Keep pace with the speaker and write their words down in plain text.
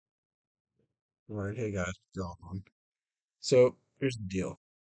All right, hey guys, what's going on? So here's the deal.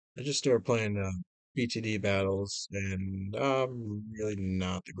 I just started playing BTD Battles, and I'm really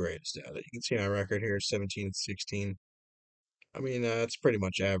not the greatest at it. You can see my record here, 17-16. I mean, it's pretty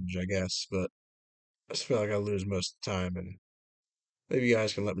much average, I guess, but I just feel like I lose most of the time, and maybe you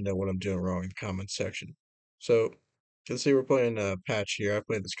guys can let me know what I'm doing wrong in the comments section. So, you can see we're playing Patch here. I've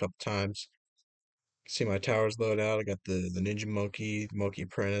played this a couple times. You can see my towers load out. I got the Ninja Monkey, the Monkey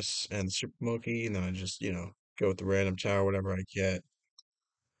Apprentice, and the Super Monkey, and then I just, go with the random tower, whatever I get.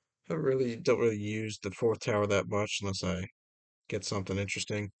 I really don't really use the fourth tower that much unless I get something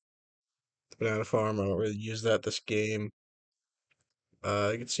interesting. The banana farm, I don't really use that this game.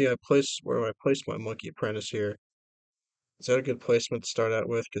 You can see I place where I placed my monkey apprentice here. Is that a good placement to start out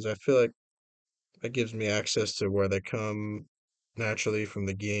with? Because I feel like that gives me access to where they come naturally from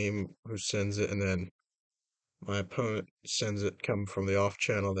the game, who sends it, and then my opponent sends it come from the off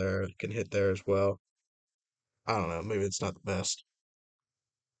channel there. It can hit there as well. I don't know, maybe it's not the best.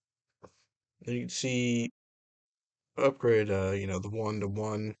 And you can see upgrade the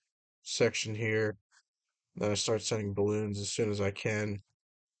 1-to-1 section here. Then I start sending balloons as soon as I can.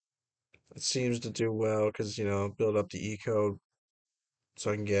 It seems to do well because, build up the eco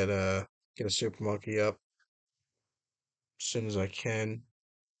so I can get a super monkey up as soon as I can.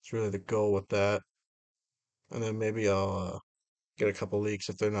 It's really the goal with that. And then maybe I'll get a couple leaks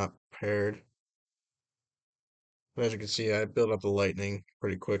if they're not paired. But as you can see, I build up the lightning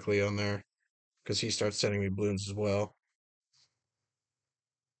pretty quickly on there because he starts sending me balloons as well.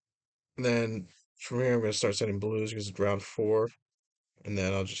 And then from here, I'm going to start sending balloons because it's round 4. And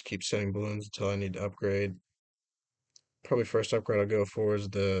then I'll just keep sending balloons until I need to upgrade. Probably first upgrade I'll go for is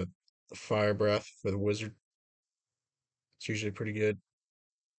the fire breath for the wizard. It's usually pretty good.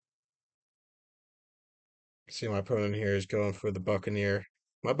 See, my opponent here is going for the buccaneer.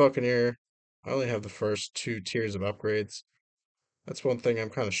 My buccaneer, I only have the first 2 tiers of upgrades. That's one thing I'm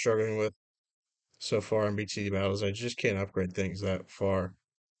kind of struggling with so far in BTD battles. I just can't upgrade things that far.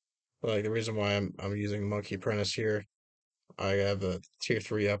 Like the reason why I'm using Monkey Apprentice here, I have the tier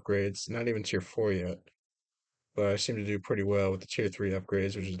 3 upgrades, not even tier 4 yet. But I seem to do pretty well with the tier 3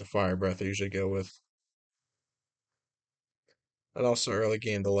 upgrades, which is the fire breath I usually go with. And also early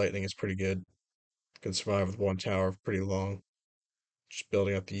game, the lightning is pretty good. Can survive with one tower pretty long. Just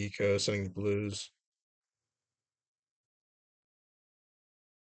building up the eco, sending the blues.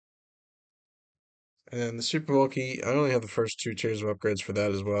 And then the Super Bulky, I only have the first 2 tiers of upgrades for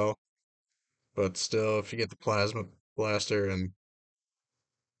that as well. But still, if you get the Plasma Blaster and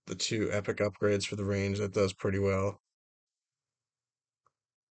the 2 epic upgrades for the range, that does pretty well.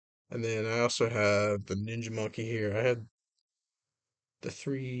 And then I also have the Ninja Monkey here. I had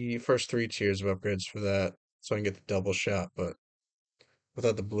the first 3 tiers of upgrades for that, so I can get the double shot. But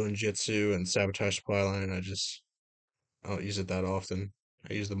without the Balloon Jitsu and Sabotage Supply Line, I don't use it that often.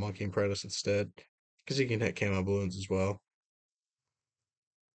 I use the Monkey Apprentice instead, because you can hit camo balloons as well.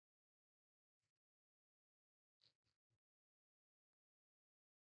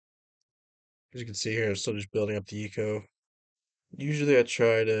 As you can see here, I'm still just building up the eco. Usually I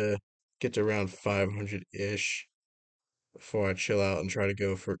try to get to around 500-ish before I chill out and try to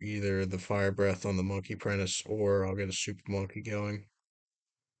go for either the fire breath on the monkey apprentice or I'll get a super monkey going.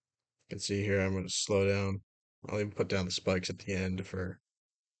 You can see here I'm going to slow down. I'll even put down the spikes at the end for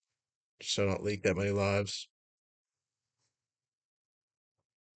so I don't leak that many lives.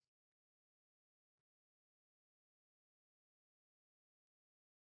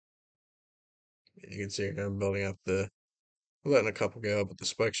 You can see here I'm building up I'm letting a couple go, but the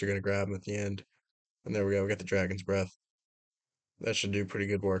spikes are going to grab them at the end. And there we go, we got the dragon's breath. That should do pretty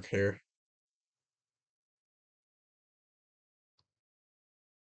good work here.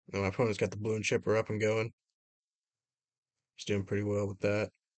 Now my opponent's got the balloon chipper up and going. He's doing pretty well with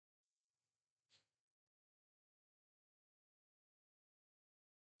that.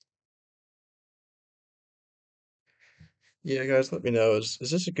 Yeah, guys, let me know. Is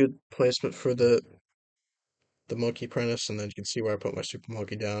this a good placement for the monkey apprentice? And then you can see where I put my super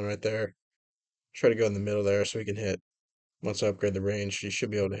monkey down right there. Try to go in the middle there so we can hit. Once I upgrade the range, you should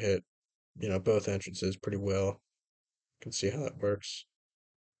be able to hit, both entrances pretty well. You can see how that works.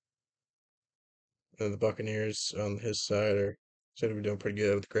 And the Buccaneers on his side are seem to be doing pretty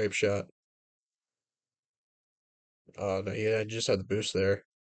good with the grape shot. No, yeah, I just had the boost there.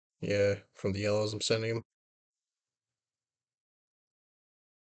 Yeah, from the yellows I'm sending him.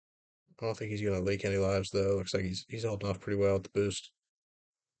 I don't think he's gonna leak any lives though. Looks like he's holding off pretty well with the boost.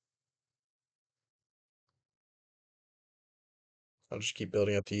 I'll just keep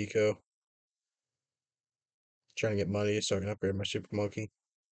building up the eco, trying to get money so I can upgrade my super monkey.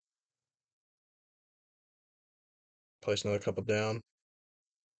 Place another couple down.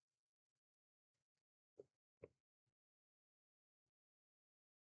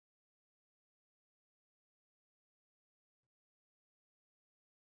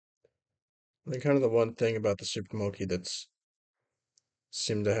 And kind of the one thing about the Super Monkey that's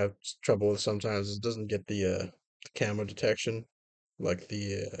seemed to have trouble with sometimes is it doesn't get the camo detection like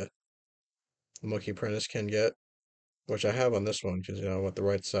the Monkey Apprentice can get, which I have on this one because I want the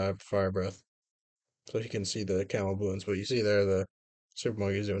right side with fire breath, so you can see the camo balloons. But you see there the Super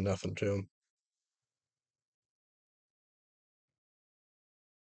Monkey's doing nothing to him.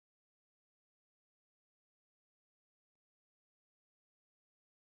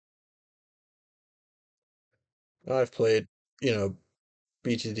 I've played, you know,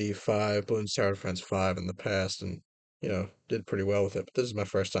 BTD 5, Balloons Tower Defense 5 in the past, and did pretty well with it. But this is my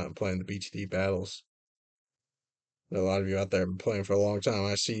first time playing the BTD battles. A lot of you out there have been playing for a long time.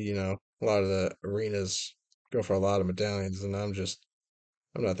 I see, a lot of the arenas go for a lot of medallions, and I'm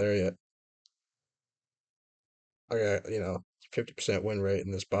not there yet. I got, 50% win rate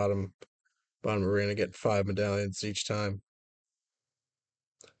in this bottom arena, getting 5 medallions each time.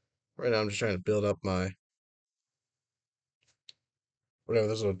 Right now, I'm just trying to build up my whatever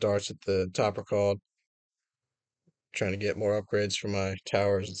those little darts at the top are called. Trying to get more upgrades for my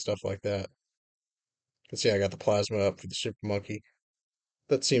towers and stuff like that. You can see I got the plasma up for the Super Monkey.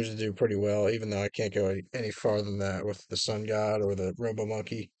 That seems to do pretty well, even though I can't go any farther than that with the Sun God or the Robo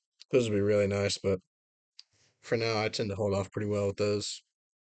Monkey. Those would be really nice, but for now, I tend to hold off pretty well with those.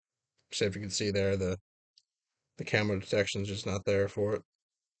 So if you can see there, the camera detection is just not there for it.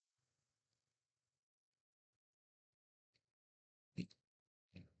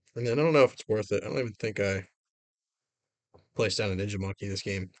 And then I don't know if it's worth it. I don't even think I placed down a Ninja Monkey this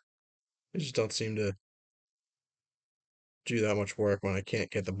game. I just don't seem to do that much work when I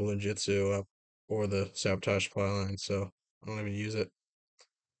can't get the Balloon Jitsu up or the Sabotage Supply Line, so I don't even use it.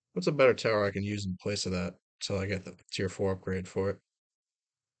 What's a better tower I can use in place of that until I get the tier 4 upgrade for it?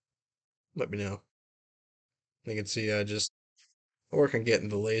 Let me know. You can see I just work on getting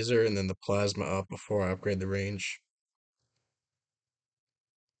the laser and then the plasma up before I upgrade the range.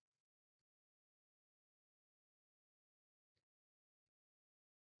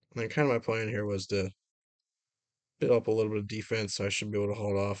 And then kind of my plan here was to build up a little bit of defense, so I should be able to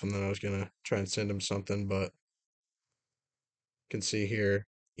hold off, and then I was gonna try and send him something, but you can see here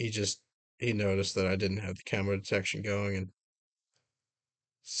he noticed that I didn't have the camera detection going and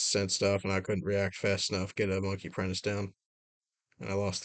sent stuff, and I couldn't react fast enough, get a Monkey Apprentice down, and I lost